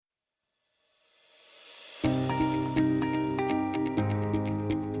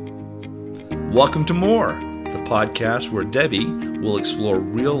Welcome to More, the podcast where Debbie will explore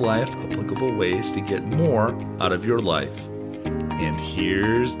real-life applicable ways to get more out of your life. And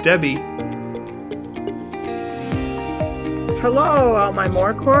here's Debbie. Hello, all my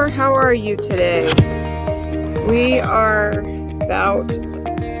More Core. How are you today? We are about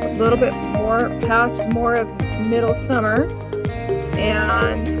a little bit more past more of middle summer,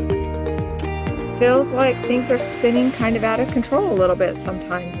 and feels like things are spinning kind of out of control a little bit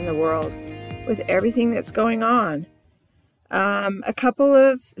sometimes in the world with everything that's going on. A couple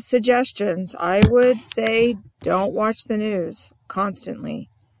of suggestions. I would say don't watch the news constantly.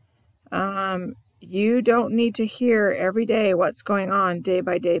 You don't need to hear every day what's going on day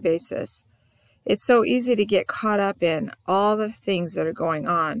by day basis. It's so easy to get caught up in all the things that are going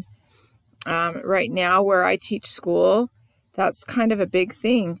on. Right now where I teach school, that's kind of a big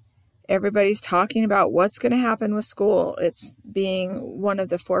thing. Everybody's talking about what's going to happen with school. It's being one of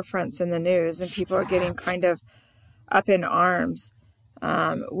the forefronts in the news, and people are getting kind of up in arms.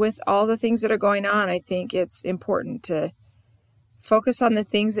 With all the things that are going on, I think it's important to focus on the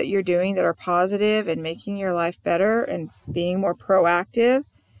things that you're doing that are positive and making your life better and being more proactive,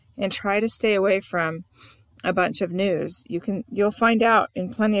 and try to stay away from a bunch of news. You'll find out in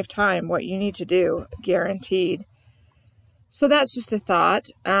plenty of time what you need to do, guaranteed. So that's just a thought.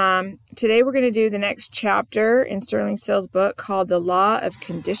 Today we're going to do the next chapter in Sterling Sill's book called The Law of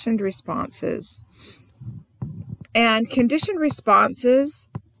Conditioned Responses. And conditioned responses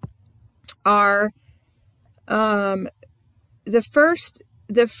are the first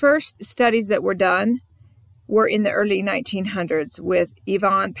studies that were done were in the early 1900s with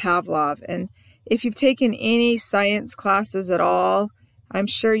Ivan Pavlov. And if you've taken any science classes at all, I'm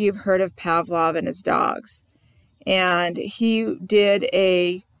sure you've heard of Pavlov and his dogs. And he did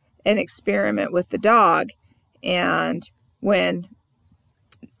an experiment with the dog, and when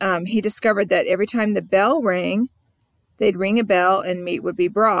he discovered that every time the bell rang, they'd ring a bell and meat would be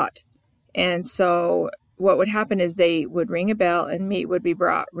brought. And so what would happen is they would ring a bell and meat would be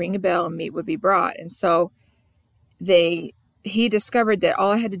brought, ring a bell and meat would be brought. And so he discovered that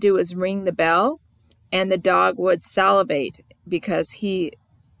all I had to do was ring the bell and the dog would salivate because he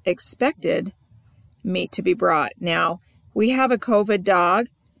expected meat to be brought. Now, we have a COVID dog,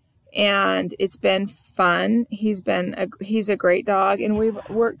 and it's been fun. He's a great dog, and we've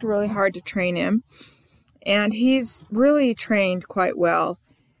worked really hard to train him, and he's really trained quite well,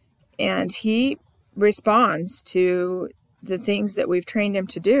 and he responds to the things that we've trained him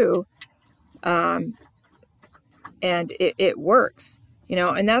to do, and it works,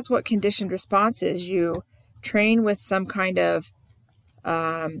 and that's what conditioned response is. You train with some kind of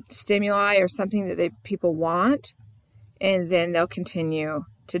stimuli or something that people want, and then they'll continue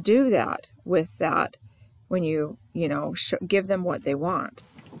to do that with that when you give them what they want.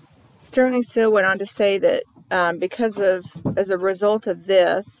 Sterling Sill went on to say that as a result of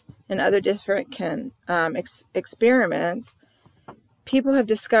this and other different experiments, people have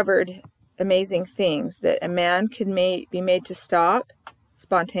discovered amazing things, that a man can be made to stop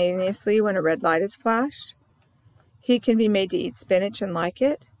spontaneously when a red light is flashed. He can be made to eat spinach and like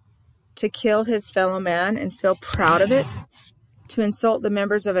it, to kill his fellow man and feel proud of it, to insult the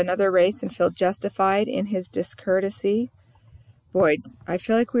members of another race and feel justified in his discourtesy. Boy, I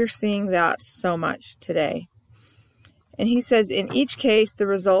feel like we're seeing that so much today. And he says, in each case, the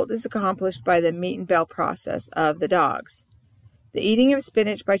result is accomplished by the meat and bell process of the dogs. The eating of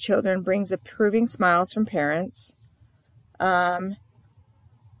spinach by children brings approving smiles from parents. And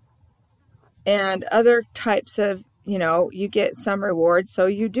other types of, you get some reward, so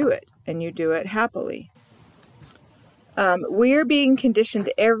you do it, and you do it happily. We are being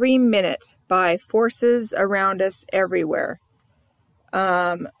conditioned every minute by forces around us everywhere.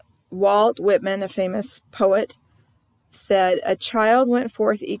 Walt Whitman, a famous poet, said, "A child went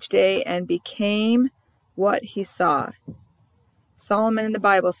forth each day and became what he saw." Solomon in the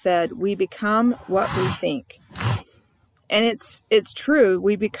Bible said, "We become what we think." And it's true.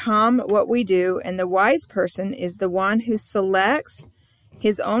 We become what we do, and the wise person is the one who selects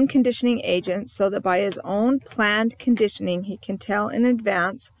his own conditioning agent so that by his own planned conditioning he can tell in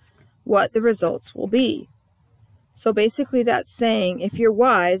advance what the results will be. So basically that's saying, if you're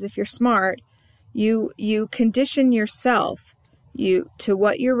wise, if you're smart, you condition yourself to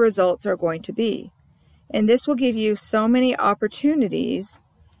what your results are going to be. And this will give you so many opportunities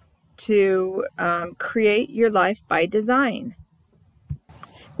to create your life by design.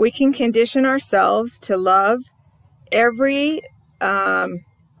 We can condition ourselves to love every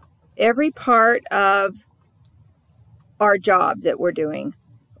part of our job that we're doing,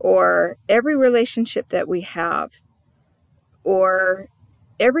 or every relationship that we have, or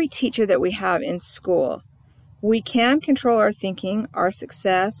every teacher that we have in school. We can control our thinking, our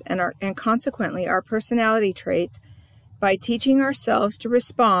success, and consequently our personality traits by teaching ourselves to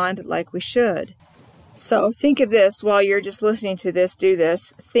respond like we should. So think of this while you're just listening to this, do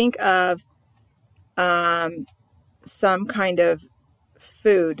this. Think of some kind of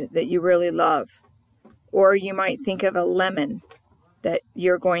food that you really love. Or you might think of a lemon that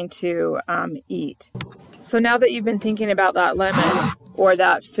you're going to eat. So now that you've been thinking about that lemon or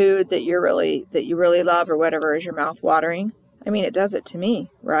that food that you really love or whatever, is your mouth watering? I mean, it does it to me,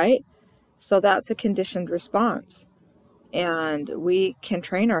 right? So that's a conditioned response. And we can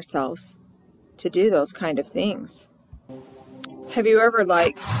train ourselves to do those kind of things. Have you ever,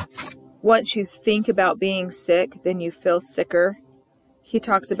 once you think about being sick, then you feel sicker? He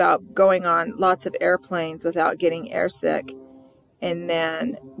talks about going on lots of airplanes without getting airsick, and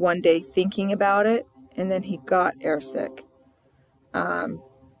then one day thinking about it, and then he got airsick.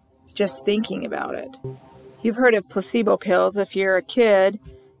 Just thinking about it. You've heard of placebo pills. If you're a kid,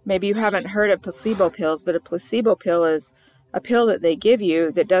 maybe you haven't heard of placebo pills, but a placebo pill is a pill that they give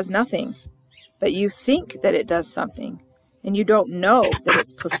you that does nothing, but you think that it does something, and you don't know that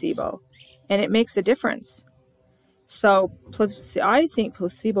it's placebo, and it makes a difference. So I think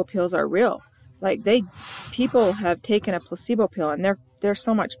placebo pills are real. People have taken a placebo pill, and they're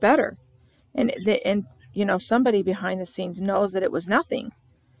so much better, and somebody behind the scenes knows that it was nothing.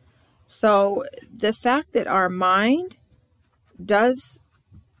 So the fact that our mind does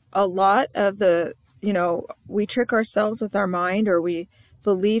a lot of we trick ourselves with our mind, or we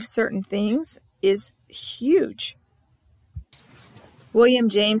believe certain things, is huge. William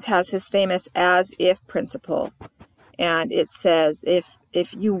James has his famous as-if principle, and it says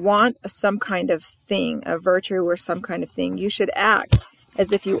if you want some kind of thing, a virtue or some kind of thing, you should act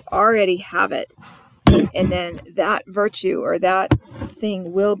as if you already have it, and then that virtue or that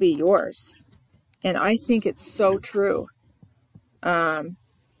thing will be yours. And I think it's so true. And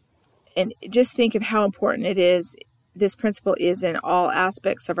just think of how important it is. This principle is in all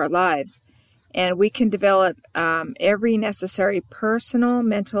aspects of our lives. And we can develop every necessary personal,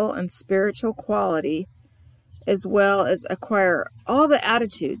 mental, and spiritual quality, as well as acquire all the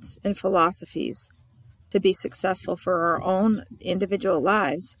attitudes and philosophies to be successful for our own individual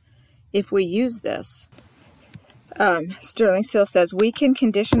lives if we use this. Sterling Seal says, we can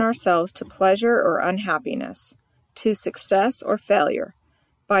condition ourselves to pleasure or unhappiness, to success or failure,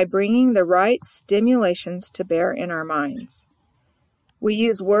 by bringing the right stimulations to bear in our minds. We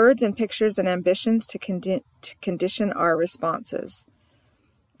use words and pictures and ambitions to condition our responses.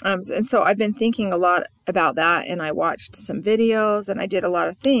 And so I've been thinking a lot about that, and I watched some videos, and I did a lot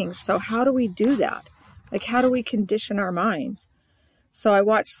of things. So how do we do that? How do we condition our minds? So I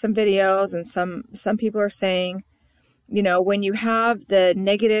watched some videos, and some people are saying, when you have the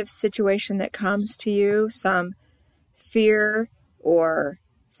negative situation that comes to you, some fear or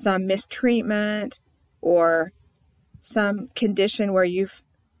some mistreatment or some condition where you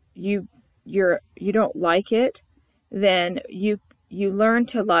don't like it, then you learn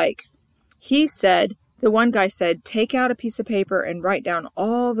to he said, the one guy said, take out a piece of paper and write down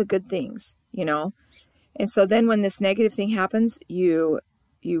all the good things, And so then when this negative thing happens, you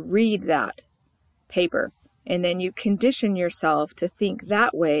read that paper, and then you condition yourself to think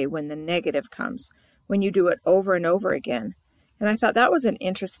that way when the negative comes, when you do it over and over again. And I thought that was an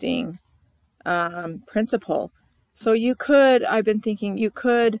interesting principle. So I've been thinking you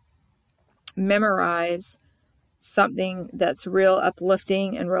could memorize something that's real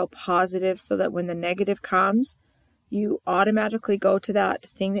uplifting and real positive, so that when the negative comes, you automatically go to that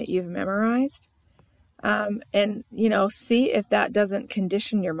thing that you've memorized. And see if that doesn't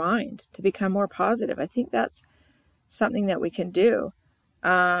condition your mind to become more positive. I think that's something that we can do.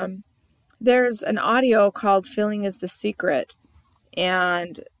 There's an audio called Feeling is the Secret,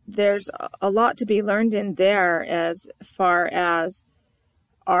 and there's a lot to be learned in there as far as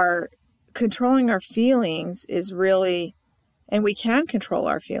our controlling our feelings is really, and we can control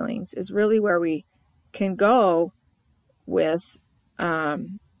our feelings, is really where we can go with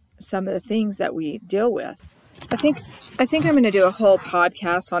some of the things that we deal with. I think I'm going to do a whole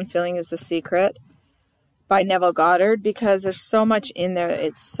podcast on Feeling is the Secret by Neville Goddard, because there's so much in there.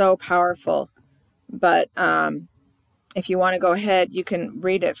 It's so powerful. But if you want to go ahead, you can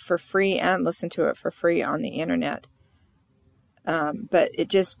read it for free and listen to it for free on the internet. But it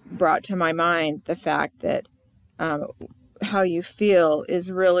just brought to my mind the fact that how you feel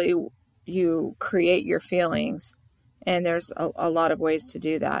is really, you create your feelings. And there's a lot of ways to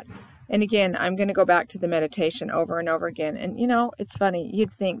do that. And again, I'm going to go back to the meditation over and over again. And, it's funny.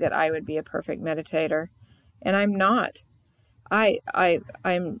 You'd think that I would be a perfect meditator. And I'm not. I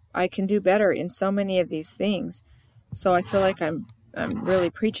can do better in so many of these things. So I feel like I'm really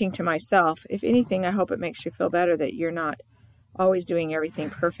preaching to myself. If anything, I hope it makes you feel better that you're not always doing everything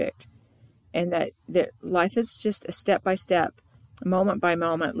perfect, and that life is just a step by step, moment by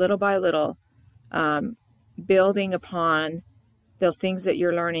moment, little by little, building upon the things that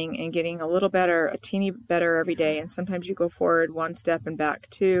you're learning and getting a little better, a teeny better every day. And sometimes you go forward 1 step and back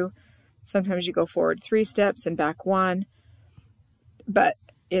 2. Sometimes you go forward 3 steps and back 1. But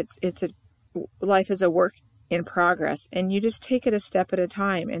life is a work in progress, and you just take it a step at a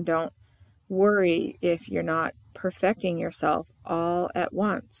time, and don't worry if you're not perfecting yourself all at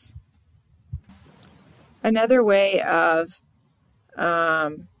once. Another way of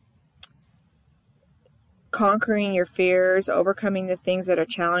conquering your fears, overcoming the things that are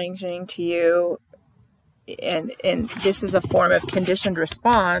challenging to you, and this is a form of conditioned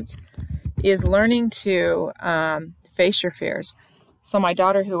response, is learning to face your fears. So my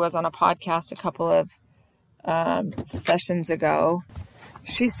daughter, who was on a podcast a couple of sessions ago,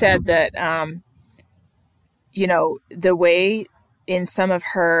 she said that, the way in some of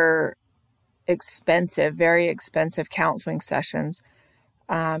her very expensive counseling sessions,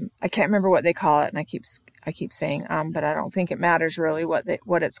 I can't remember what they call it, and I keep saying, but I don't think it matters really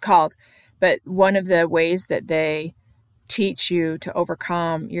what it's called. But one of the ways that they teach you to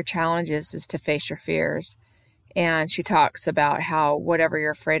overcome your challenges is to face your fears. And she talks about how whatever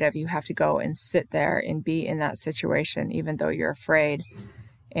you're afraid of, you have to go and sit there and be in that situation, even though you're afraid,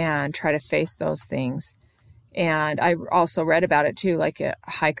 and try to face those things. And I also read about it too, like a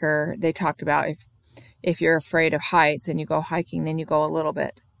hiker, they talked about if you're afraid of heights and you go hiking, then you go a little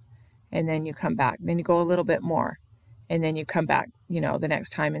bit and then you come back, then you go a little bit more and then you come back, the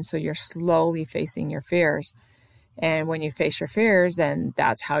next time. And so you're slowly facing your fears. And when you face your fears, then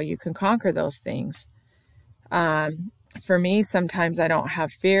that's how you can conquer those things. For me, sometimes I don't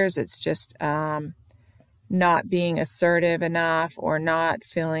have fears. It's just not being assertive enough or not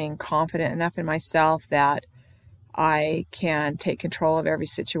feeling confident enough in myself that I can take control of every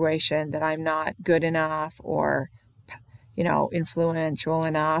situation, that I'm not good enough or, influential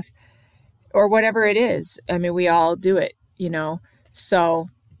enough or whatever it is. I mean, we all do it, So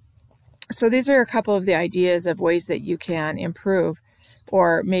these are a couple of the ideas of ways that you can improve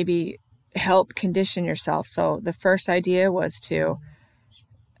or maybe help condition yourself. So the first idea was to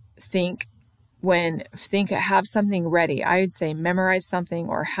have something ready. I would say memorize something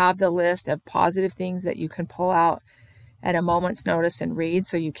or have the list of positive things that you can pull out at a moment's notice and read,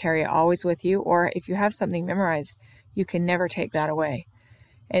 so you carry it always with you. Or if you have something memorized, you can never take that away.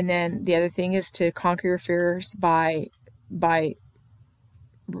 And then the other thing is to conquer your fears by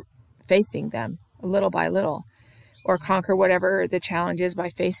facing them little by little, or conquer whatever the challenge is by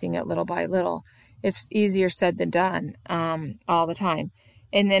facing it little by little. It's easier said than done all the time.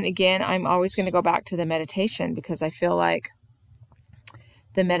 And then again, I'm always going to go back to the meditation, because I feel like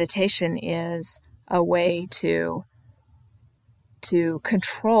the meditation is a way to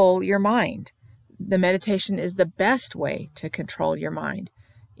control your mind. The meditation is the best way to control your mind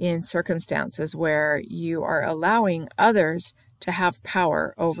in circumstances where you are allowing others to have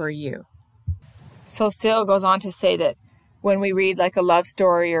power over you. So Syl goes on to say that when we read like a love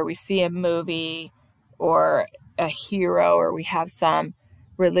story, or we see a movie or a hero, or we have some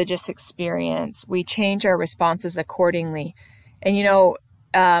religious experience, we change our responses accordingly. And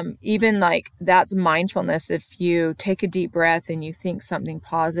even like that's mindfulness. If you take a deep breath and you think something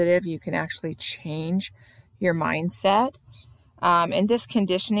positive, you can actually change your mindset. And this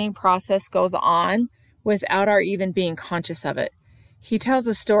conditioning process goes on without our even being conscious of it. He tells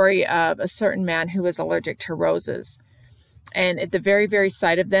a story of a certain man who was allergic to roses. And at the very, very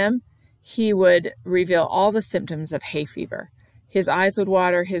sight of them, he would reveal all the symptoms of hay fever. His eyes would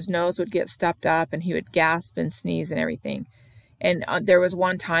water, his nose would get stuffed up, and he would gasp and sneeze and everything. And there was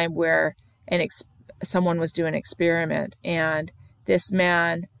one time where someone was doing an experiment, and this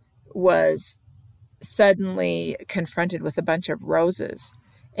man was suddenly confronted with a bunch of roses.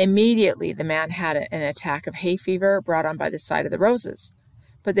 Immediately, the man had an attack of hay fever brought on by the sight of the roses.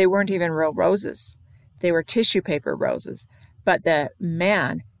 But they weren't even real roses. They were tissue paper roses. But the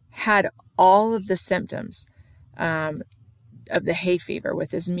man had all of the symptoms of the hay fever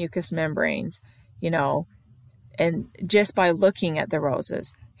with his mucous membranes, and just by looking at the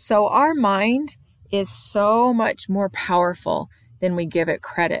roses. So our mind is so much more powerful than we give it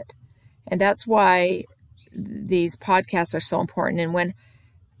credit. And that's why these podcasts are so important. And when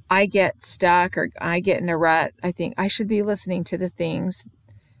I get stuck or I get in a rut, I think I should be listening to the things,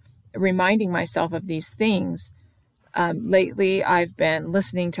 reminding myself of these things. Lately, I've been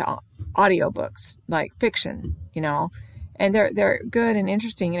listening to audiobooks, like fiction, And they're good and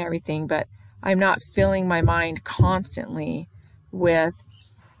interesting and everything, but I'm not filling my mind constantly with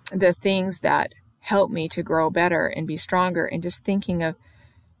the things that help me to grow better and be stronger. And just thinking of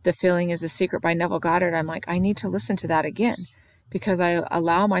The Feeling is a Secret by Neville Goddard, I'm like, I need to listen to that again, because I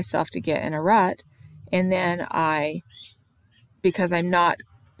allow myself to get in a rut, and then because I'm not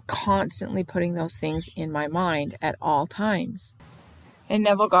constantly putting those things in my mind at all times. And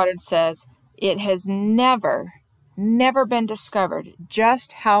Neville Goddard says, it has never been discovered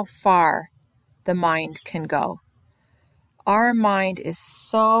just how far the mind can go. Our mind is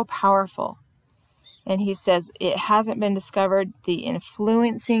so powerful. And he says it hasn't been discovered the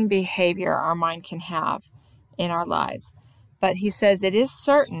influencing behavior our mind can have in our lives. But he says it is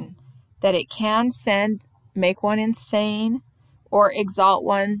certain that it can make one insane or exalt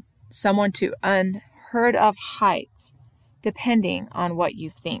someone to unheard of heights, depending on what you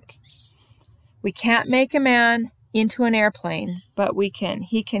think. We can't make a man into an airplane, but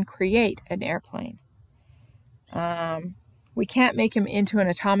he can create an airplane. We can't make him into an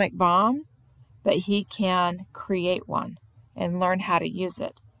atomic bomb, but he can create one and learn how to use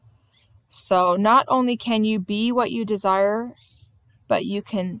it. So not only can you be what you desire, but you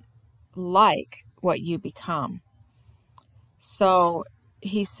can like what you become. So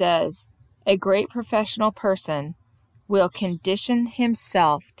he says, a great professional person will condition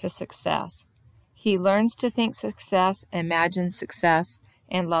himself to success. He learns to think success, imagine success,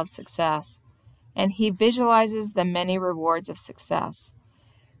 and love success. And he visualizes the many rewards of success.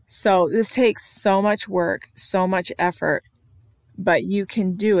 So this takes so much work, so much effort, but you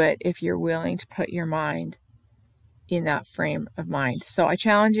can do it if you're willing to put your mind in that frame of mind. So I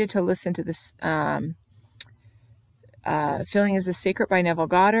challenge you to listen to this Feeling is a Secret by Neville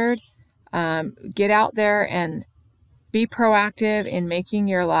Goddard. Get out there and be proactive in making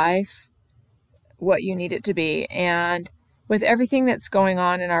your life what you need it to be. And with everything that's going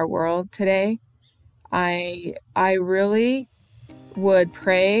on in our world today, I really would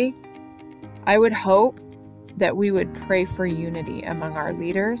pray, I would hope that we would pray for unity among our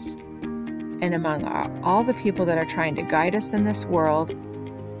leaders and among all the people that are trying to guide us in this world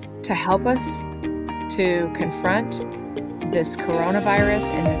to help us to confront this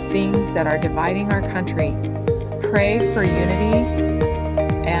coronavirus and the things that are dividing our country. Pray for unity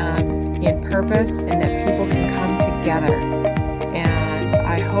in purpose, and that people can come together. And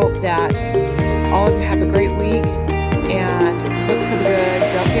I hope that all of you have a great week and look for the good.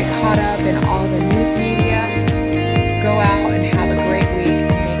 Don't get caught up in all the